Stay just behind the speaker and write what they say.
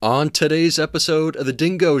On today's episode of the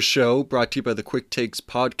Dingo Show, brought to you by the Quick Takes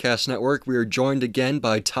Podcast Network, we are joined again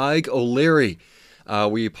by Tighe O'Leary.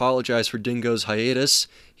 We apologize for Dingo's hiatus.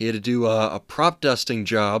 He had to do a prop dusting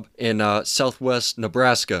job in southwest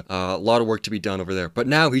Nebraska. A lot of work to be done over there. But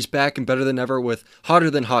now he's back and better than ever with hotter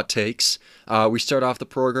than hot takes. We start off the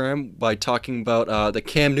program by talking about the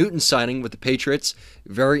Cam Newton signing with the Patriots.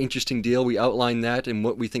 Very interesting deal. We outline that and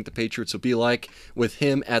what we think the Patriots will be like with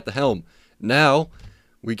him at the helm. Now,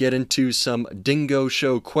 we get into some Dingo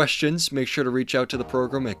Show questions. Make sure to reach out to the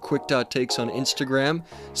program at quick.takes on Instagram.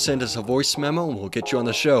 Send us a voice memo and we'll get you on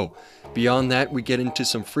the show. Beyond that, we get into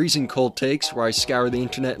some freezing cold takes where I scour the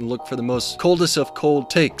internet and look for the most coldest of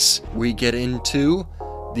cold takes. We get into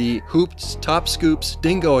the Hoops Top Scoops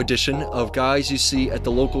Dingo edition of guys you see at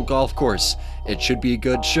the local golf course. It should be a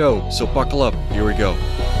good show, so buckle up. Here we go.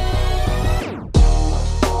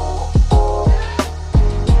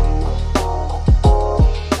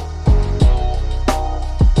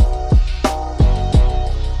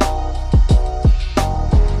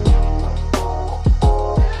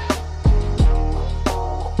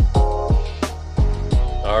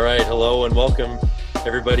 And welcome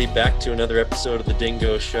everybody back to another episode of the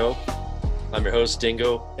Dingo Show. I'm your host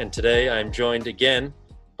Dingo, and today I'm joined again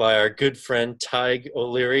by our good friend Tighe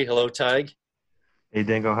O'Leary. Hello, Tighe. Hey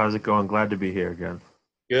Dingo, how's it going? Glad to be here again.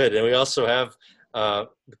 Good, and we also have the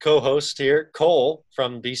co-host here, Cole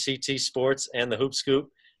from BCT Sports and the Hoop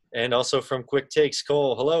Scoop, and also from Quick Takes.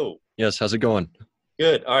 Cole, hello. Yes, how's it going?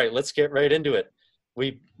 Good. All right, let's get right into it.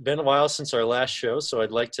 We've been a while since our last show, so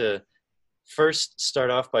I'd like to first start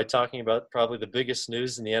off by talking about probably the biggest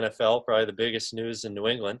news in the NFL, probably the biggest news in New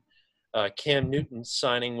England, Cam Newton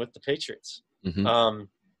signing with the Patriots. Mm-hmm.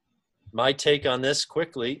 My take on this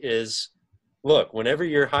quickly is, look, whenever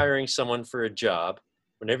you're hiring someone for a job,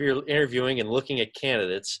 whenever you're interviewing and looking at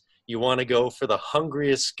candidates, you want to go for the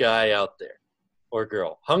hungriest guy out there or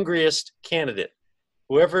girl, hungriest candidate.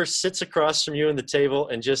 Whoever sits across from you in the table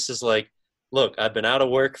and just is like, look, I've been out of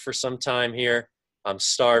work for some time here. I'm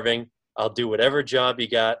starving. I'll do whatever job you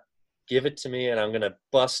got. Give it to me, and I'm going to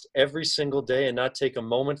bust every single day and not take a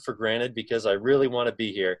moment for granted because I really want to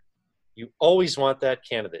be here. You always want that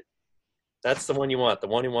candidate. That's the one you want, the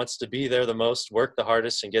one who wants to be there the most, work the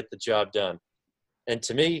hardest, and get the job done. And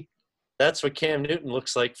to me, that's what Cam Newton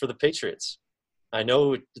looks like for the Patriots. I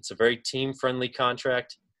know it's a very team-friendly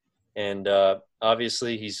contract, and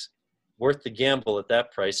obviously he's worth the gamble at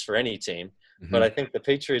that price for any team. Mm-hmm. But I think the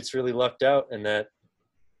Patriots really lucked out in that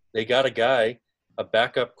they got a guy, a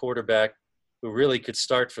backup quarterback, who really could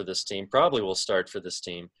start for this team, probably will start for this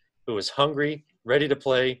team, who is hungry, ready to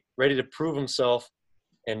play, ready to prove himself,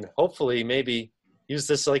 and hopefully maybe use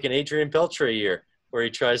this like an Adrian Beltre year where he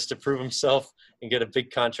tries to prove himself and get a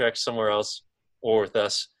big contract somewhere else or with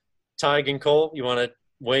us. Tighe and Cole, you want to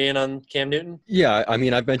weigh in on Cam Newton? Yeah, I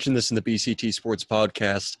mean, I've mentioned this in the BCT Sports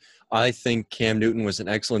podcast. I think Cam Newton was an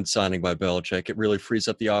excellent signing by Belichick. It really frees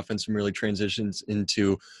up the offense and really transitions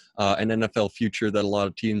into an NFL future that a lot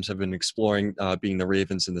of teams have been exploring, being the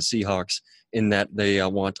Ravens and the Seahawks, in that they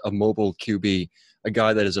want a mobile QB, a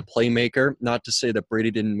guy that is a playmaker. Not to say that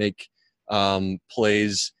Brady didn't make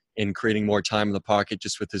plays in creating more time in the pocket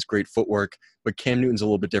just with his great footwork, but Cam Newton's a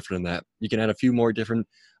little bit different than that. You can add a few more different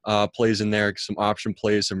plays in there, some option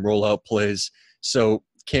plays, some rollout plays. So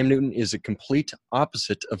Cam Newton is a complete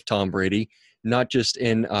opposite of Tom Brady, not just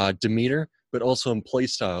in demeanor, but also in play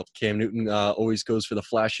style. Cam Newton always goes for the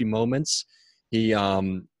flashy moments. He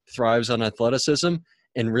thrives on athleticism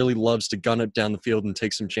and really loves to gun it down the field and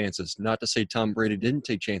take some chances. Not to say Tom Brady didn't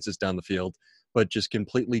take chances down the field, but just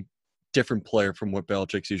completely different player from what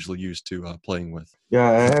Belichick's usually used to playing with. Yeah,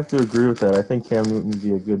 I have to agree with that. I think Cam Newton would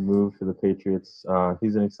be a good move for the Patriots.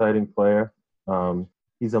 He's an exciting player.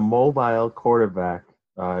 He's a mobile quarterback,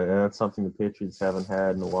 and that's something the Patriots haven't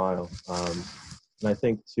had in a while. And I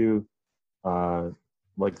think, too,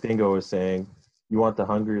 like Dingo was saying, you want the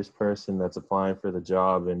hungriest person that's applying for the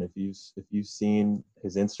job. And if you've seen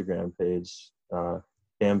his Instagram page,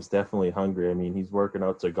 Cam's definitely hungry. I mean, he's working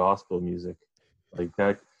out to gospel music. Like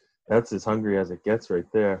that's as hungry as it gets right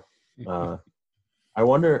there. I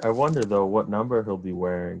wonder though what number he'll be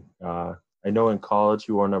wearing. I know in college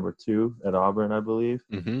he wore number 2 at Auburn, I believe,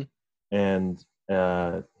 Mm-hmm. and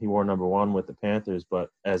he wore number 1 with the Panthers. But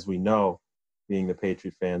as we know, being the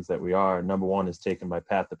Patriot fans that we are, number 1 is taken by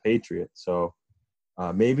Pat the Patriot. So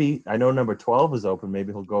maybe, I know number 12 is open.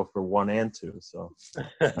 Maybe he'll go for 1 and 2. So,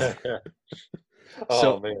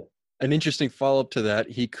 Man. An interesting follow-up to that,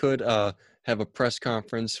 he could have a press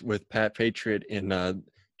conference with Pat Patriot in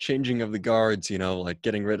changing of the guards, like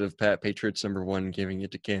getting rid of Pat Patriot's number 1, giving it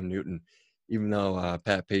to Cam Newton, even though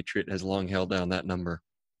Pat Patriot has long held down that number.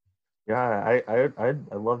 Yeah,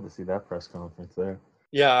 I'd love to see that press conference there.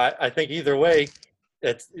 Yeah, I think either way,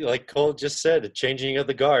 it's like Cole just said, a changing of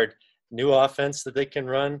the guard, new offense that they can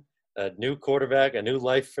run, a new quarterback, a new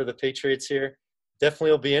life for the Patriots here.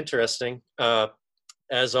 Definitely will be interesting.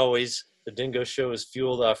 As always, the Dingo Show is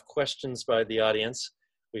fueled off questions by the audience.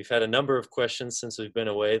 We've had a number of questions since we've been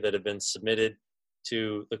away that have been submitted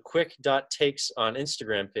to the quick.takes on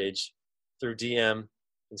Instagram page through DM,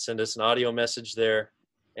 and send us an audio message there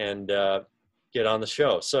and get on the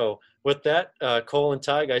show. So with that, Cole and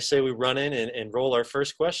Tighe, I say we run in and roll our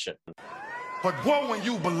first question. But boy, when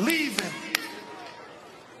you believe in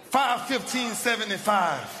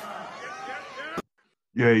 5/15/75.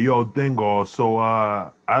 Yeah, yo, Dingo. So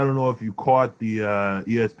I don't know if you caught the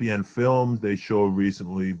ESPN films they showed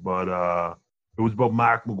recently, but it was about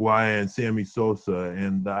Mark McGwire and Sammy Sosa,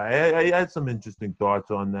 and I had some interesting thoughts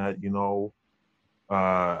on that.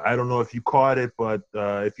 I don't know if you caught it, but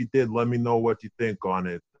if you did, let me know what you think on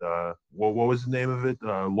it. What was the name of it?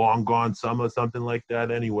 Long Gone Summer, something like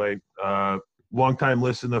that. Anyway, long-time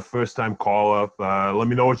listener, first-time caller. Let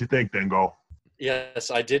me know what you think, Dingo.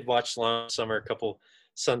 Yes, I did watch Long Summer a couple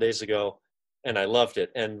Sundays ago, and I loved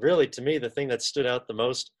it. And really, to me, the thing that stood out the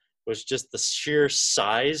most was just the sheer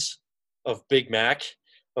size of Big Mac,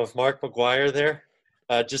 of Mark McGwire there.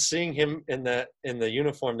 Just seeing him in the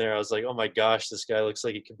uniform there, I was like, oh my gosh, this guy looks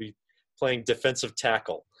like he could be playing defensive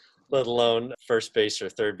tackle, let alone first base or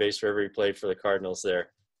third base, wherever he played for the Cardinals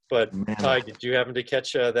there. But Man. Ty, did you happen to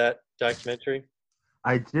catch that documentary?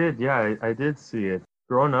 I did, yeah, I did see it.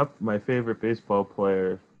 Growing up, my favorite baseball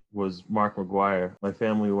player was Mark McGwire. My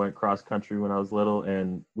family went cross country when I was little,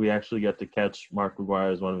 and we actually got to catch Mark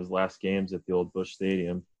McGwire as one of his last games at the old Busch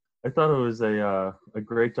Stadium. I thought it was a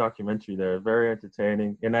great documentary there, very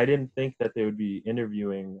entertaining, and I didn't think that they would be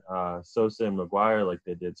interviewing Sosa and McGwire like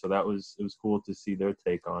they did. So it was cool to see their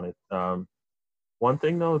take on it. One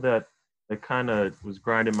thing though that kind of was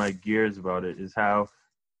grinding my gears about it is how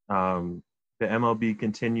the MLB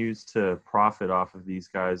continues to profit off of these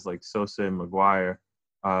guys like Sosa and McGwire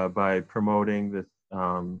by promoting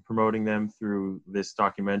them through this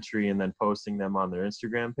documentary and then posting them on their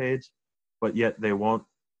Instagram page, but yet they won't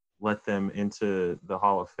let them into the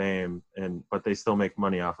Hall of Fame, but they still make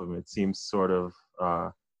money off of them. It seems sort of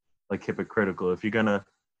like hypocritical. If you're gonna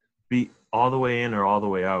be all the way in or all the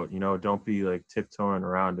way out, don't be like tiptoeing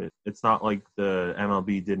around it. It's not like the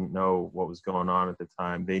MLB didn't know what was going on at the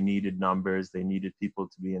time. They needed numbers. They needed people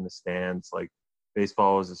to be in the stands. Like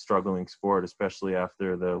baseball was a struggling sport, especially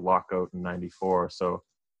after the lockout in '94. So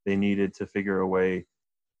they needed to figure a way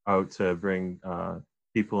out to bring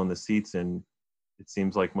people in the seats, and it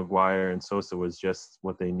seems like McGwire and Sosa was just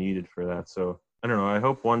what they needed for that. So I don't know. I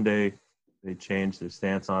hope one day they change their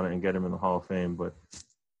stance on it and get him in the Hall of Fame. But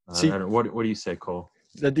I don't know. What do you say, Cole?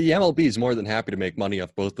 The MLB is more than happy to make money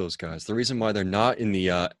off both those guys. The reason why they're not in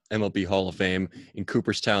the MLB Hall of Fame in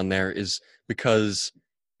Cooperstown there is because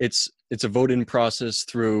it's a vote-in process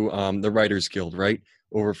through the Writers Guild, right,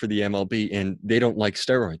 over for the MLB, and they don't like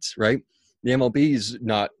steroids, right? The MLB is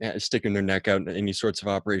not sticking their neck out in any sorts of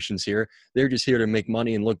operations here. They're just here to make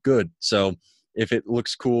money and look good. So if it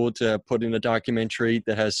looks cool to put in a documentary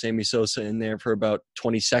that has Sammy Sosa in there for about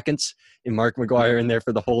 20 seconds and Mark McGwire in there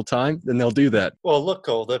for the whole time, then they'll do that. Well, look,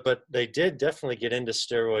 Cole, but they did definitely get into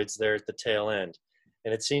steroids there at the tail end.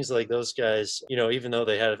 And it seems like those guys, even though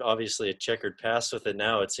they had obviously a checkered past with it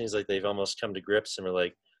now, it seems like they've almost come to grips and were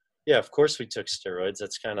like, yeah, of course we took steroids.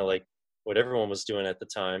 That's kind of like what everyone was doing at the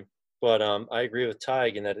time. But I agree with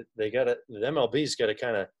Tighe in that the MLB's got to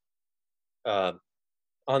kind of,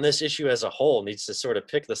 on this issue as a whole, needs to sort of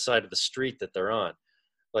pick the side of the street that they're on.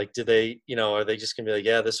 Like, do they, are they just going to be like,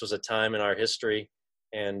 yeah, this was a time in our history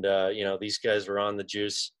and, these guys were on the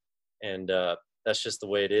juice and that's just the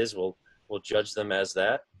way it is. We'll judge them as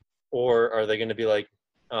that. Or are they going to be like,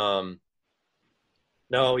 no,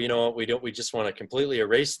 you know what, we just want to completely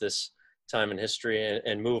erase this time in history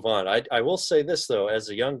and move on. I will say this, though, as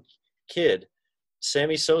a young kid,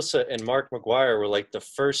 Sammy Sosa and Mark McGwire were like the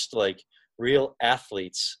first like real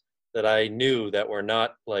athletes that I knew that were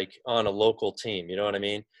not like on a local team. You know what I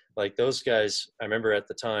mean? Like those guys, I remember at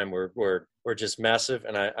the time were just massive.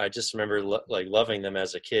 And I just remember loving them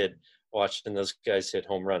as a kid, watching those guys hit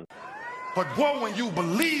home runs. But boy, when you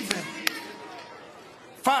believe in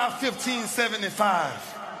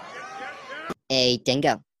 5/15/75. Hey,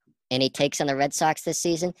 Dingo. Any takes on the Red Sox this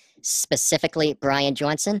season? Specifically, Brian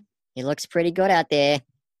Johnson? He looks pretty good out there.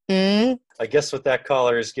 I guess what that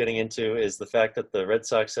caller is getting into is the fact that the Red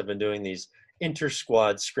Sox have been doing these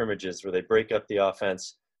inter-squad scrimmages where they break up the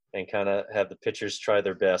offense and kind of have the pitchers try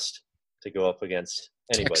their best to go up against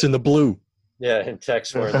anybody. Tex in the blue. Yeah, and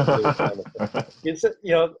Tech's wearing the blue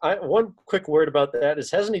helmet. One quick word about that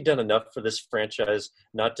is, hasn't he done enough for this franchise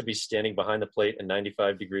not to be standing behind the plate in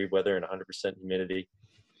 95-degree weather and 100% humidity?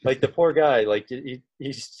 Like, the poor guy, like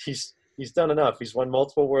he's done enough. He's won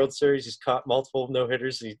multiple World Series. He's caught multiple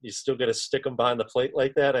no-hitters. You still got to stick him behind the plate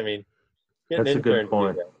like that? I mean, getting That's a good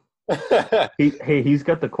point. that. He's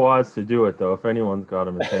got the quads to do it, though, if anyone's got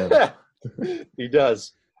him in hand. He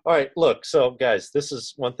does. All right, look, so guys, this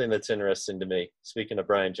is one thing that's interesting to me. Speaking of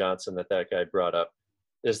Brian Johnson that guy brought up,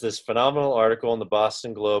 is this phenomenal article in the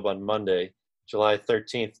Boston Globe on Monday, July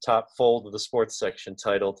 13th, top fold of the sports section,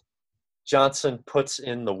 titled, "Johnson Puts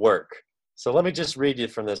in the Work." So let me just read you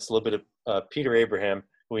from this a little bit of Peter Abraham,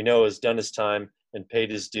 who we know has done his time and paid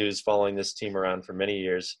his dues following this team around for many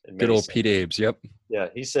years. Good old Pete Abes, yep. Yeah,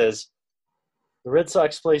 he says, the Red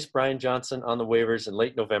Sox placed Brian Johnson on the waivers in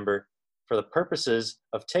late November for the purposes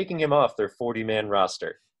of taking him off their 40-man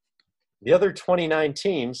roster. The other 29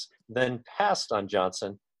 teams then passed on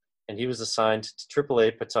Johnson, and he was assigned to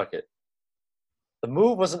AAA Pawtucket. The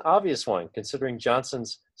move was an obvious one, considering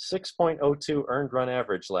Johnson's 6.02 earned run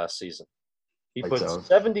average last season. He put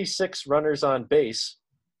 76 runners on base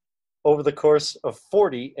over the course of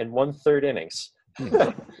 40 and one-third innings.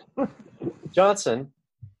 Johnson,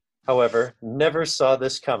 however, never saw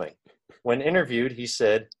this coming. When interviewed, he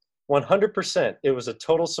said, 100%, it was a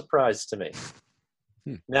total surprise to me.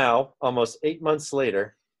 Now, almost 8 months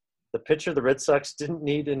later, the pitcher the Red Sox didn't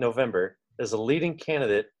need in November is a leading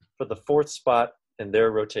candidate for the 4th spot in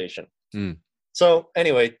their rotation. So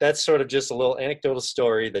anyway, that's sort of just a little anecdotal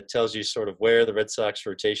story that tells you sort of where the Red Sox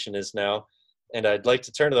rotation is now. And I'd like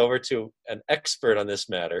to turn it over to an expert on this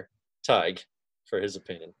matter, Tighe, for his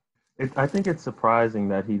opinion. I think it's surprising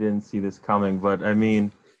that he didn't see this coming, but I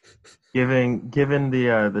mean, given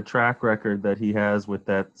the track record that he has with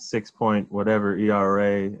that 6 whatever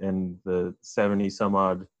ERA and the 70 some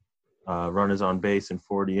odd runners on base in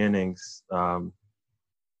 40 innings,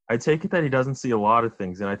 I take it that he doesn't see a lot of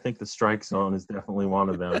things, and I think the strike zone is definitely one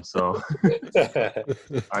of them. So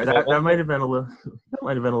that might have been a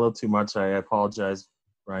little too much. I apologize,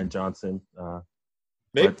 Brian Johnson.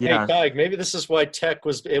 Tighe, maybe this is why Tech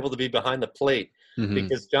was able to be behind the plate,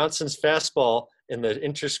 because Johnson's fastball in the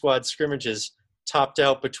inter-squad scrimmages topped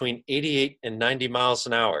out between 88 and 90 miles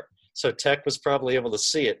an hour. So Tech was probably able to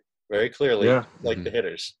see it very clearly, the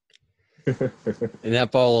hitters. And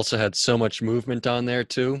that ball also had so much movement on there,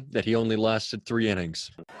 too, that he only lasted 3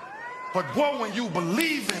 innings. But boy, when you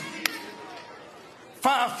believe in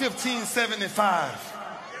 5-15-75.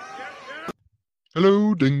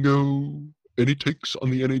 Hello, Dingo. Any takes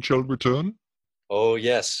on the NHL return? Oh,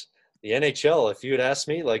 yes. The NHL, if you had asked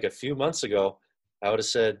me like a few months ago, I would have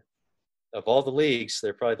said, of all the leagues,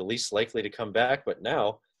 they're probably the least likely to come back. But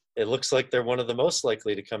now it looks like they're one of the most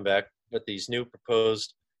likely to come back with these new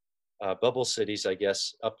proposed bubble cities, I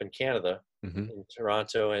guess, up in Canada, in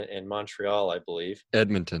Toronto and Montreal, I believe.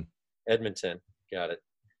 Edmonton, got it.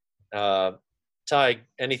 Tighe,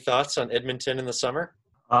 any thoughts on Edmonton in the summer?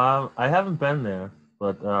 I haven't been there,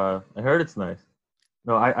 but I heard it's nice.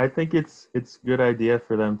 No, I think it's a good idea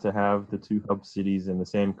for them to have the 2 hub cities in the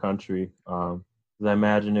same country. Because I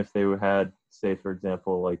imagine if they had, say, for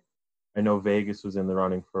example, like I know Vegas was in the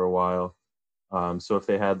running for a while. So if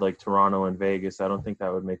they had like Toronto and Vegas, I don't think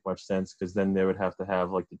that would make much sense, because then they would have to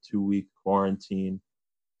have like the 2-week quarantine.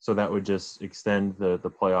 So that would just extend the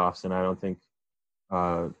playoffs. And I don't think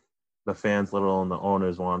the fans, let alone the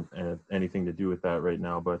owners, want anything to do with that right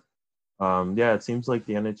now. But it seems like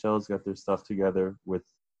the NHL's got their stuff together with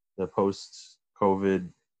the post-COVID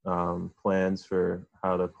plans for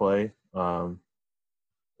how to play. It'll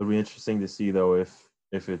be interesting to see, though, if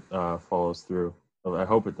it follows through. I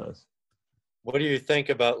hope it does. What do you think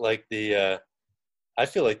about like I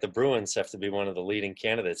feel like the Bruins have to be one of the leading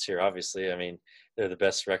candidates here, obviously. I mean, they're the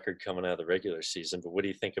best record coming out of the regular season, but what do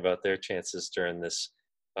you think about their chances during this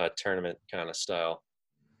tournament kind of style?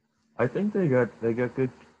 I think they got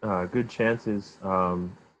good chances.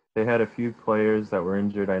 They had a few players that were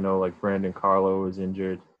injured. I know like Brandon Carlo was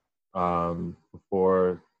injured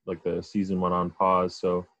before like the season went on pause,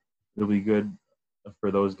 so it'll be good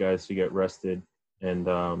for those guys to get rested. And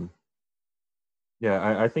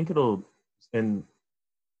I think it'll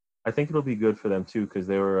be good for them too, because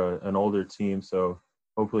they were an older team, so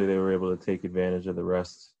hopefully they were able to take advantage of the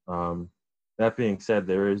rest. That being said,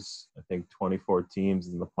 there is, I think, 24 teams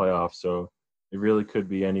in the playoffs, so it really could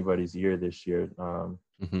be anybody's year this year.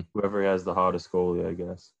 Whoever has the hottest goalie, I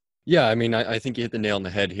guess. Yeah, I mean, I think you hit the nail on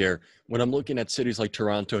the head here. When I'm looking at cities like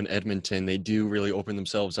Toronto and Edmonton, they do really open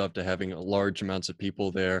themselves up to having large amounts of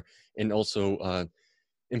people there. And also,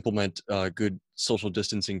 implement good social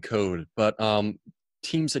distancing code. But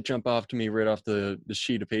teams that jump off to me right off the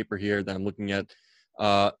sheet of paper here that I'm looking at,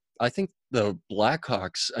 I think the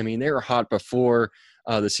Blackhawks, I mean, they were hot before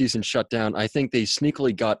the season shut down. I think they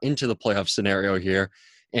sneakily got into the playoff scenario here.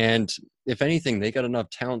 And if anything, they got enough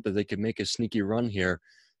talent that they could make a sneaky run here.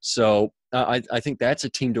 So I think that's a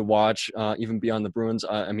team to watch, even beyond the Bruins.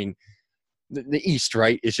 I mean, the East,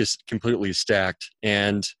 right, is just completely stacked.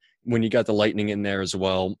 And when you got the Lightning in there as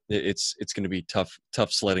well, it's going to be tough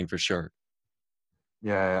sledding for sure.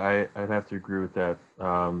 Yeah, I'd have to agree with that.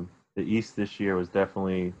 The East this year was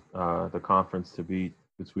definitely the conference to beat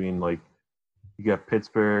between, like, you got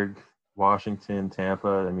Pittsburgh, Washington,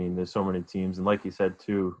 Tampa. I mean, there's so many teams. And like you said,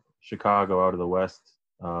 too, Chicago out of the West,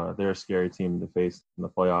 they're a scary team to face in the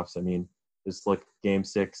playoffs. I mean, just look, Game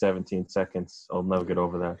 6, 17 seconds. I'll never get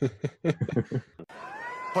over that.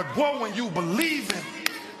 But boy, when you believe in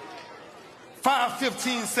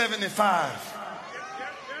 5-15-75.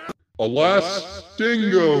 Alas,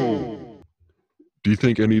 Dingo! Do you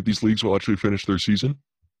think any of these leagues will actually finish their season?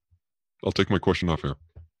 I'll take my question off air.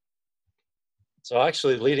 So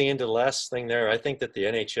actually, leading into the last thing there, I think that the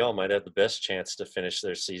NHL might have the best chance to finish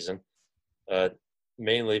their season,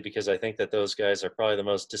 mainly because I think that those guys are probably the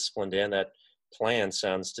most disciplined, and that plan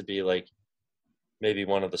sounds to be like maybe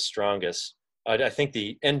one of the strongest. I think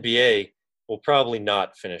the NBA will probably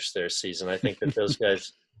not finish their season. I think that those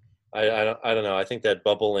guys, I don't know. I think that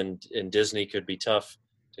bubble in Disney could be tough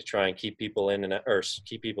to try and keep people in or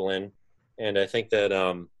keep people in, and I think that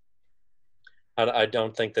I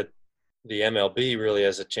don't think that the MLB really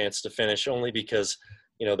has a chance to finish, only because,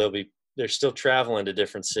 you know, they're still traveling to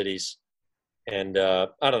different cities. And I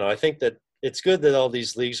don't know. I think that it's good that all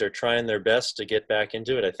these leagues are trying their best to get back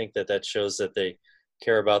into it. I think that shows that they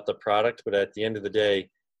care about the product. But at the end of the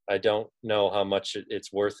day, I don't know how much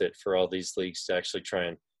it's worth it for all these leagues to actually try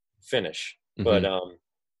and finish. Mm-hmm. But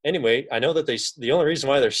anyway, I know that the only reason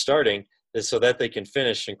why they're starting is so that they can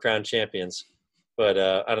finish and crown champions. But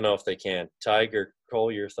I don't know if they can. Tighe or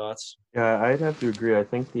Cole, your thoughts? Yeah, I'd have to agree. I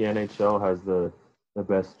think the NHL has the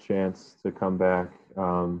best chance to come back.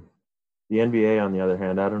 The NBA, on the other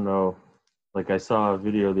hand, I don't know. Like, I saw a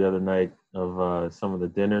video the other night of some of the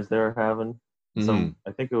dinners they were having.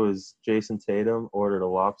 I think it was Jason Tatum ordered a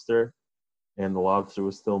lobster, and the lobster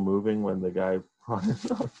was still moving when the guy brought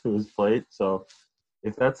it up to his plate. So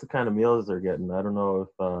if that's the kind of meals they're getting, I don't know if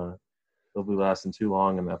they'll be lasting too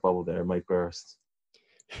long in that bubble there. It might burst.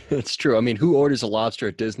 It's true. I mean, who orders a lobster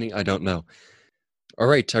at Disney? I don't know. All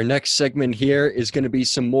right, our next segment here is going to be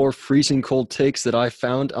some more freezing cold takes that I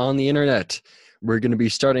found on the internet. We're going to be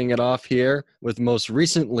starting it off here with, most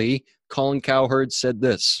recently, Colin Cowherd said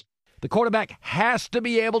this. The quarterback has to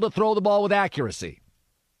be able to throw the ball with accuracy.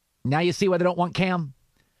 Now you see why they don't want Cam?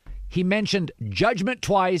 He mentioned judgment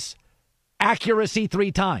twice, accuracy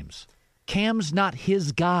 3 times. Cam's not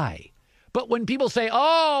his guy. But when people say,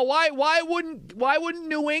 "Oh, why wouldn't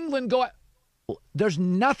New England go?" There's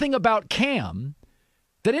nothing about Cam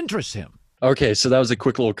that interests him. Okay, so that was a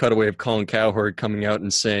quick little cutaway of Colin Cowherd coming out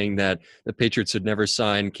and saying that the Patriots would never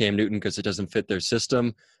sign Cam Newton because it doesn't fit their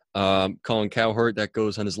system. Colin Cowherd, that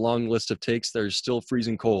goes on his long list of takes that are still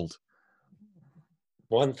freezing cold.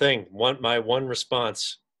 My one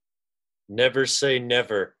response: never say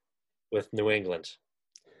never with New England.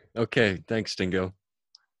 Okay, thanks, Dingo.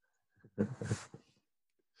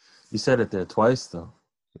 You said it there twice, though.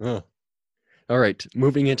 Oh. All right,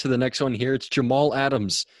 moving into the next one here. It's Jamal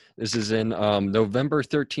Adams. This is in November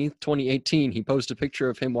 13th, 2018. He posted a picture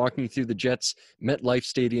of him walking through the Jets MetLife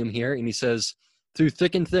Stadium here, and he says, "Through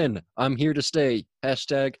thick and thin, I'm here to stay.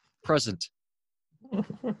 #present."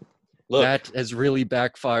 Look, that has really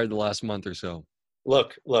backfired the last month or so.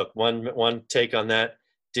 Look, one take on that.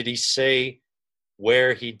 Did he say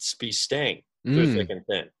where he'd be staying through thick and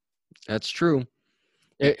thin? That's true.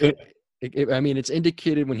 I mean, it's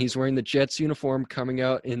indicated when he's wearing the Jets uniform coming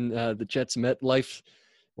out in the Jets MetLife.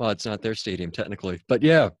 Well, it's not their stadium technically, but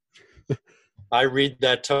yeah. I read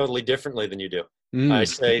that totally differently than you do. I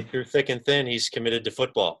say through thick and thin, he's committed to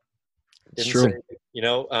football. It's true.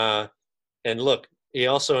 Say, and look, he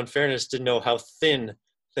also, in fairness, didn't know how thin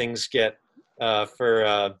things get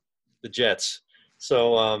for the Jets.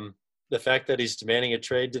 So the fact that he's demanding a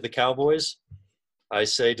trade to the Cowboys, I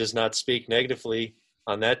say, does not speak negatively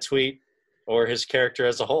on that tweet or his character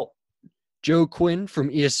as a whole. Joe Quinn from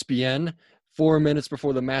ESPN, 4 minutes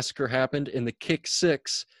before the massacre happened in the Kick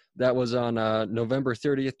 6. That was on November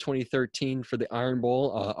 30th, 2013 for the Iron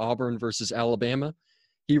Bowl, Auburn versus Alabama.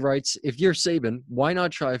 He writes, "If you're Saban, why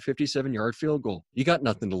not try a 57-yard field goal? You got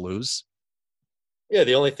nothing to lose." Yeah,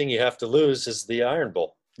 the only thing you have to lose is the Iron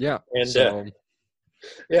Bowl. Yeah. And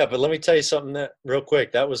Yeah, but let me tell you something that real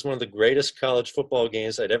quick. That was one of the greatest college football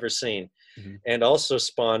games I'd ever seen, and also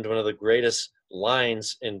spawned one of the greatest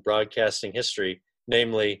lines in broadcasting history,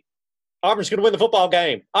 namely, Auburn's going to win the football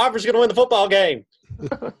game. Auburn's going to win the football game,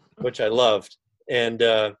 which I loved. And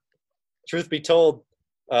truth be told,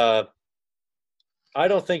 I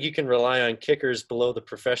don't think you can rely on kickers below the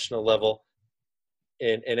professional level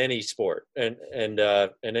in any sport and in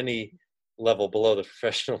any level below the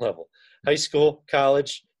professional level. High school,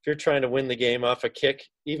 college, if you're trying to win the game off a kick,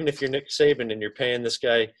 even if you're Nick Saban and you're paying this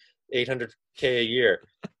guy $800K a year,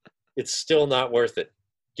 it's still not worth it.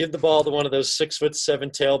 Give the ball to one of those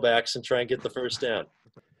 6'7" tailbacks and try and get the first down.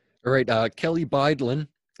 All right, Kelly Bydlin.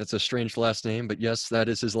 That's a strange last name, but yes, that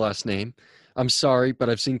is his last name. I'm sorry, but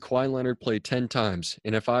I've seen Kawhi Leonard play 10 times,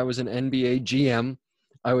 and if I was an NBA GM,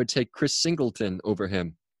 I would take Chris Singleton over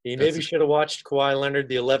him. He maybe should have watched Kawhi Leonard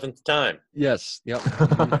the 11th time. Yes, yep.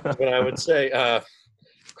 But I would say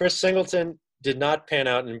Chris Singleton did not pan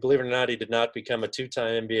out, and believe it or not, he did not become a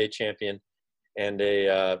 2-time NBA champion and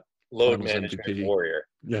a load Finals management MVP. warrior.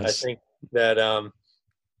 Yes. I think that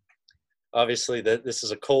obviously that this is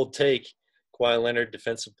a cold take. Kawhi Leonard,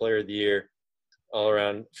 Defensive Player of the Year,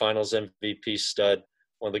 all-around Finals MVP stud,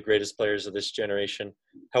 one of the greatest players of this generation.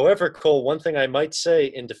 However, Cole, one thing I might say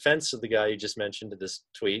in defense of the guy you just mentioned in this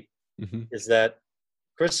tweet is that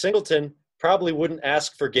Chris Singleton probably wouldn't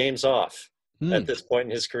ask for games off at this point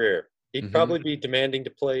in his career. He'd probably be demanding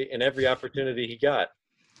to play in every opportunity he got.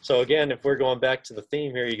 So again, if we're going back to the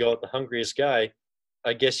theme here, you go with the hungriest guy,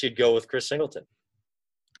 I guess you'd go with Chris Singleton.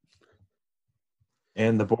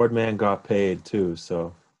 And the board man got paid too,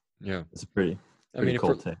 so Yeah. it's a pretty I mean,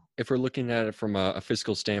 cool take. if we're looking at it from a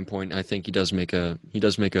fiscal standpoint, I think he does make a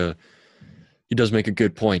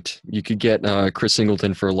good point. You could get Chris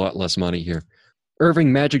Singleton for a lot less money here.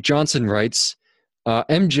 Irving Magic Johnson writes,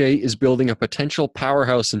 MJ is building a potential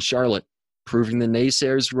powerhouse in Charlotte, proving the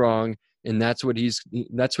naysayers wrong, and that's what he's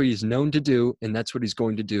known to do, and that's what he's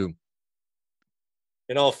going to do.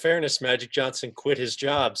 In all fairness, Magic Johnson quit his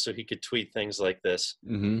job so he could tweet things like this.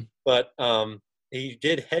 But he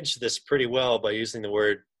did hedge this pretty well by using the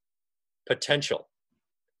word potential,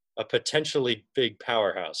 a potentially big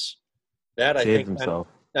powerhouse. That I think himself.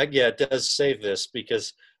 It does save this,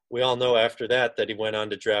 because we all know after that he went on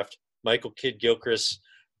to draft Michael Kidd-Gilchrist,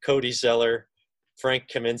 Cody Zeller, Frank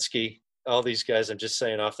Kaminsky, all these guys. I'm just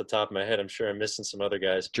saying off the top of my head. I'm sure I'm missing some other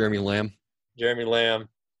guys. Jeremy Lamb.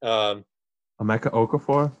 Emeka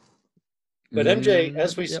Okafor. But MJ,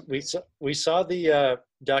 as we saw the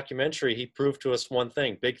documentary, he proved to us one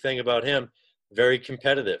thing. Big thing about him, very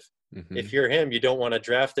competitive. If you're him, you don't want to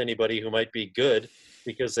draft anybody who might be good,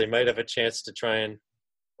 because they might have a chance to try and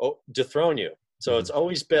dethrone you. So it's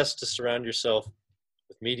always best to surround yourself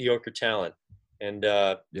with mediocre talent. And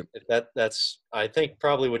that's, I think,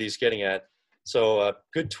 probably what he's getting at. So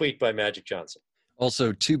good tweet by Magic Johnson.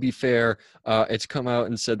 Also, to be fair, it's come out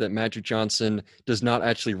and said that Magic Johnson does not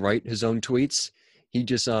actually write his own tweets. He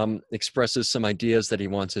just expresses some ideas that he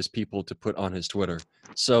wants his people to put on his Twitter.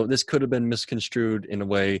 So this could have been misconstrued in a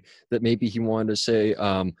way that maybe he wanted to say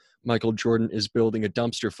Michael Jordan is building a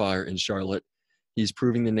dumpster fire in Charlotte. He's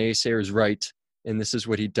proving the naysayers right, and this is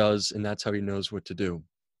what he does, and that's how he knows what to do.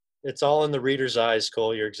 It's all in the reader's eyes,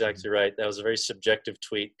 Cole. You're exactly right. That was a very subjective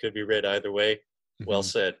tweet. Could be read either way. Well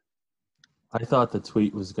said. I thought the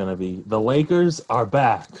tweet was going to be, the Lakers are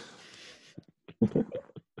back.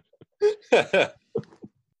 All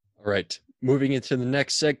right. Moving into the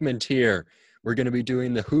next segment here, we're going to be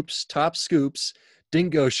doing the Hoops Top Scoops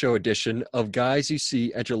Dingo Show edition of guys you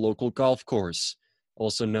see at your local golf course,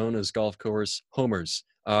 also known as golf course homers.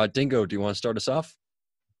 Dingo, do you want to start us off?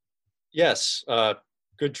 Yes.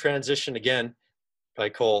 Good transition again by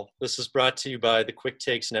Cole. This is brought to you by the Quick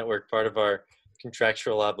Takes Network, part of our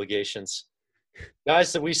contractual obligations.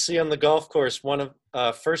 Guys that we see on the golf course, one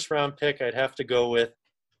of first round pick I'd have to go with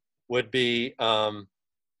would be the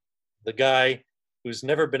guy who's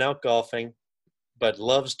never been out golfing but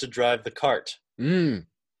loves to drive the cart.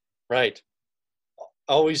 Right.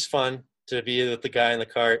 Always fun to be with the guy in the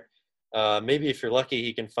cart. Maybe if you're lucky,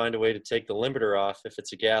 he can find a way to take the limiter off if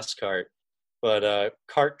it's a gas cart. But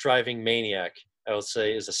cart driving maniac, I would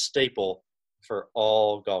say, is a staple for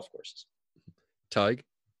all golf courses. Tighe?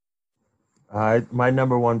 My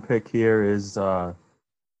number one pick here is the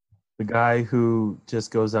guy who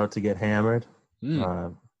just goes out to get hammered.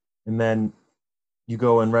 And then you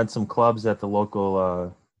go and rent some clubs at the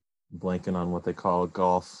local, blanking on what they call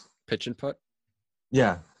golf. Pitch and putt?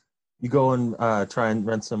 Yeah. You go and try and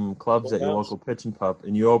rent some clubs at your local pitch and putt,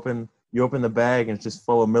 and you open the bag and it's just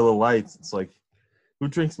full of Miller Lights. It's like, who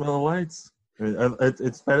drinks Miller Lights?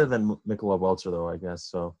 It's better than Michelob Ultra, though, I guess.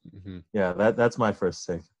 So, yeah, that's my first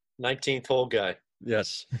pick. 19th hole guy.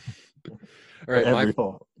 Yes. All right, Every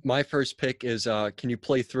hole. my first pick is can you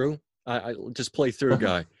play through? I just play through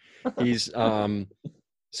guy. He's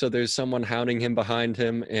so there's someone hounding him behind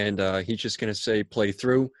him, and he's just gonna say play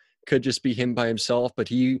through. Could just be him by himself, but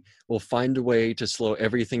he will find a way to slow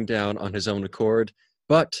everything down on his own accord.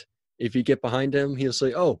 But if you get behind him, he'll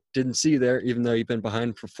say, "Oh, didn't see you there," even though you've been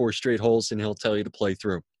behind for 4 straight holes, and he'll tell you to play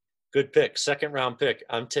through. Good pick. Second round pick.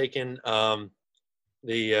 I'm taking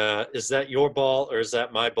is that your ball or is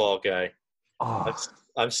that my ball guy? Oh.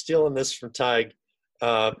 I'm stealing this from Tighe.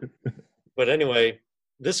 But anyway,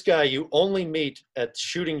 this guy you only meet at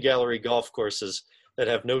shooting gallery golf courses that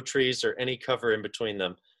have no trees or any cover in between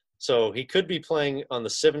them. So he could be playing on the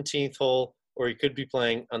 17th hole or he could be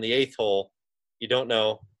playing on the 8th hole. You don't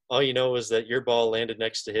know. All you know is that your ball landed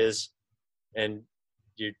next to his, and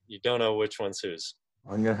you don't know which one's whose.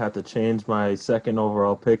 I'm going to have to change my second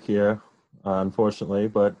overall pick here, unfortunately,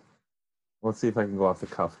 but let's see if I can go off the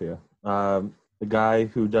cuff here. The guy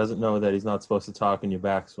who doesn't know that he's not supposed to talk in your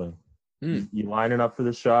backswing. You lining up for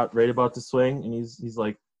the shot, right about to swing, and he's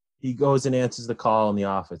like, he goes and answers the call in the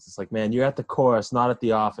office. It's like, man, you're at the course, not at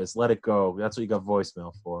the office. Let it go. That's what you got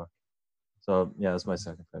voicemail for. So, yeah, that's my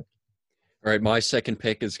second pick. All right, my second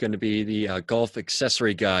pick is going to be the golf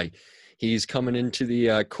accessory guy. He's coming into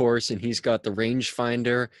the course, and he's got the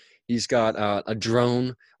rangefinder. He's got a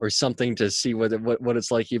drone or something to see what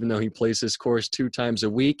it's like, even though he plays this course 2 times a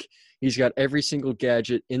week. He's got every single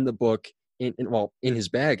gadget in the book, in his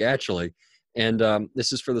bag, actually. And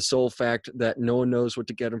this is for the sole fact that no one knows what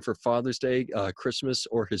to get him for Father's Day, Christmas,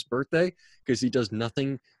 or his birthday, because he does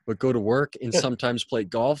nothing but go to work and sometimes play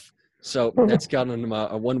golf. So that's got him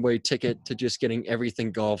a one-way ticket to just getting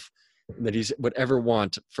everything golf that he's would ever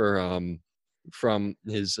want for from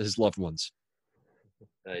his loved ones.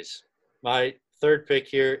 Nice. My third pick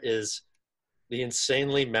here is the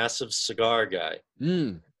insanely massive cigar guy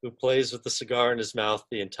who plays with the cigar in his mouth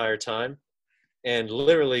the entire time and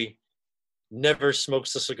literally never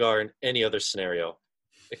smokes a cigar in any other scenario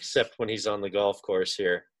except when he's on the golf course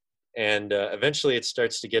here. And eventually it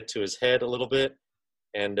starts to get to his head a little bit,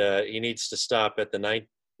 and he needs to stop at the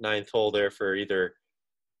ninth hole there for either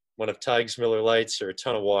one of Tighe's Miller Lights or a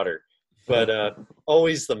ton of water. But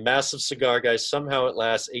always the massive cigar guy. Somehow it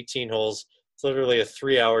lasts 18 holes. It's literally a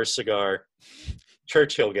 3-hour cigar.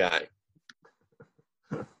 Churchill guy.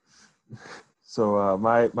 So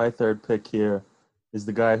my third pick here is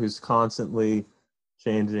the guy who's constantly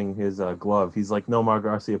changing his glove. He's like Nomar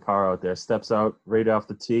Garciaparra out there. Steps out right off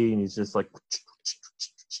the tee, and he's just like,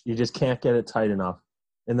 you just can't get it tight enough.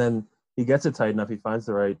 And then he gets it tight enough. He finds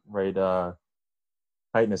the right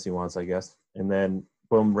tightness he wants, I guess. And then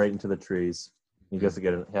boom, right into the trees. He has to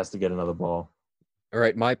get another ball. All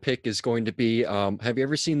right, my pick is going to be, have you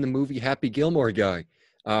ever seen the movie Happy Gilmore guy?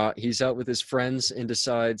 He's out with his friends and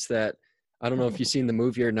decides that, I don't know if you've seen the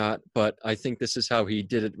movie or not, but I think this is how he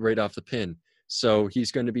did it right off the pin. So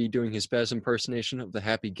he's going to be doing his best impersonation of the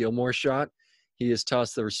Happy Gilmore shot. He has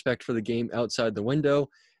tossed the respect for the game outside the window,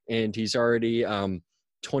 and he's already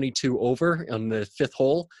 22 over on the 5th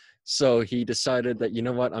hole. So he decided that, you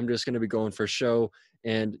know what, I'm just going to be going for show.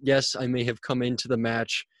 And yes, I may have come into the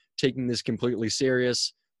match taking this completely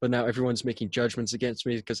serious, but now everyone's making judgments against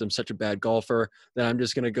me because I'm such a bad golfer that I'm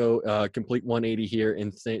just going to go complete 180 here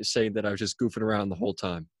and say that I was just goofing around the whole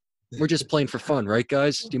time. We're just playing for fun, right,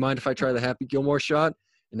 guys? Do you mind if I try the Happy Gilmore shot?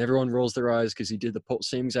 And everyone rolls their eyes because he did the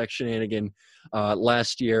same exact shenanigan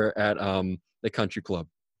last year at the country club.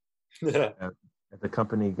 At the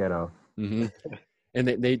company ghetto. Mm-hmm. And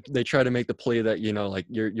they try to make the play that, you know, like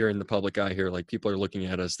you're in the public eye here, like people are looking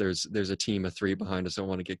at us. There's a team of 3 behind us. I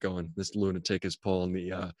want to get going. This lunatic is pulling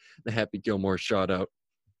the Happy Gilmore shot out.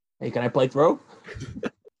 Hey, can I play throw?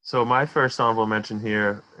 So my first honorable mention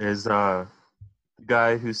here is the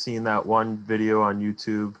guy who's seen that one video on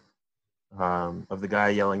YouTube of the guy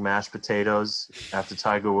yelling mashed potatoes after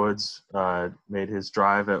Tiger Woods made his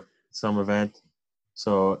drive at some event.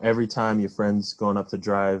 So every time your friend's going up to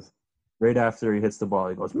drive, right after he hits the ball,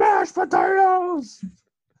 he goes, mashed potatoes!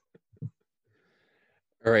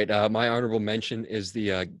 All right, my honorable mention is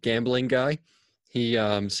the gambling guy. He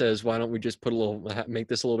says, why don't we just make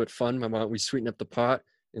this a little bit fun? Why don't we sweeten up the pot?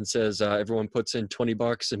 And says everyone puts in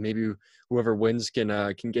 $20 and maybe whoever wins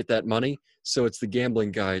can get that money. So it's the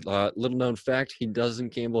gambling guy. Little known fact, he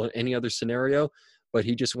doesn't gamble in any other scenario, but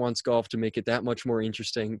he just wants golf to make it that much more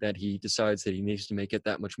interesting that he decides that he needs to make it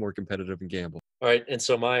that much more competitive and gamble. All right, and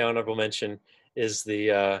so my honorable mention is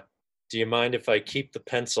the do you mind if I keep the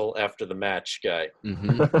pencil after the match guy?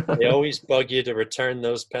 Mm-hmm. They always bug you to return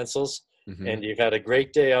those pencils, and you've had a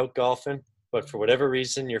great day out golfing, but for whatever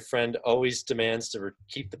reason, your friend always demands to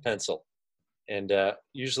keep the pencil. And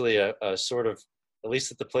usually a sort of, at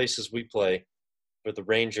least at the places we play, where the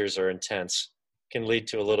Rangers are intense, can lead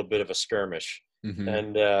to a little bit of a skirmish.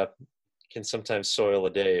 And can sometimes soil a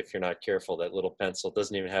day if you're not careful. That little pencil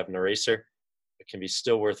doesn't even have an eraser. It can be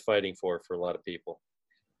still worth fighting for a lot of people.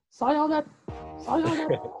 Sayonara.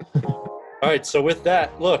 All right, so with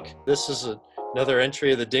that, look, this is another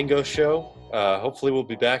entry of the Dingo Show. Hopefully we'll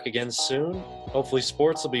be back again soon. Hopefully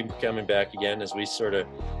sports will be coming back again as we sort of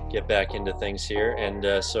get back into things here.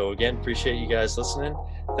 And so again, appreciate you guys listening.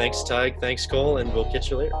 Thanks, Tighe. Thanks, Cole, and we'll catch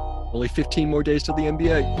you later. Only 15 more days to the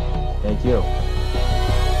NBA. Thank you.